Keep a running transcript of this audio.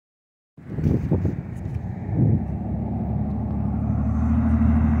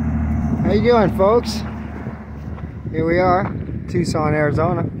How you doing, folks? Here we are, Tucson,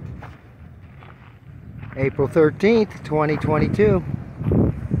 Arizona, April 13th, 2022.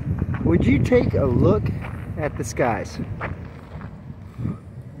 Would you take a look at the skies? I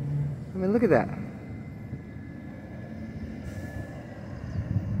mean, look at that.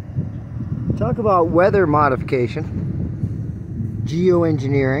 Talk about weather modification,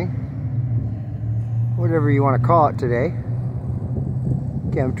 geoengineering, whatever you want to call it today,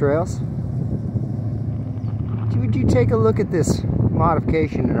 chemtrails. Would you take a look at this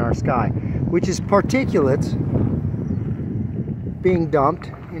modification in our sky, which is particulates being dumped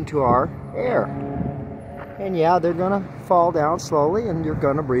into our air. And yeah, they're gonna fall down slowly and you're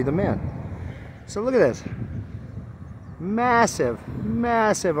gonna breathe them in. So look at this. Massive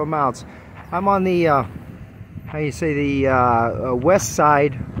amounts. I'm on the west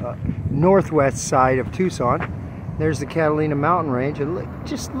side, northwest side of Tucson. There's the Catalina mountain range, and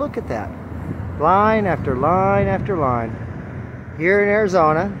just look at that. Line after line after line. Here in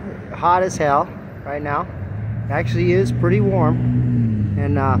Arizona, hot as hell right now. Actually is pretty warm,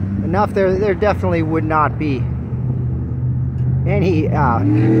 and enough there definitely would not be any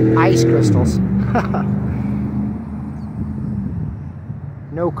ice crystals.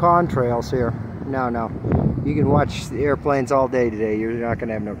 No contrails here. No. You can watch the airplanes all day today. You're not going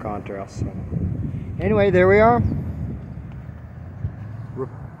to have no contrails. So. Anyway, there we are.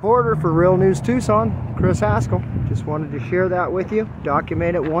 Reporter for Real News Tucson, Chris Haskell. Just wanted to share that with you.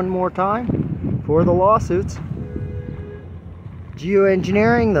 Document it one more time for the lawsuits.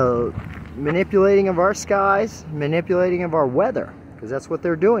 Geoengineering, the manipulating of our skies, manipulating of our weather. Because that's what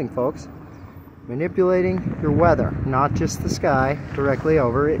they're doing, folks. Manipulating your weather, not just the sky directly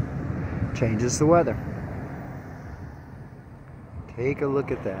over it. Changes the weather. Take a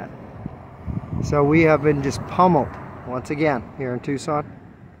look at that. So we have been just pummeled once again here in Tucson.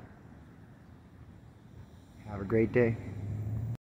 Have a great day.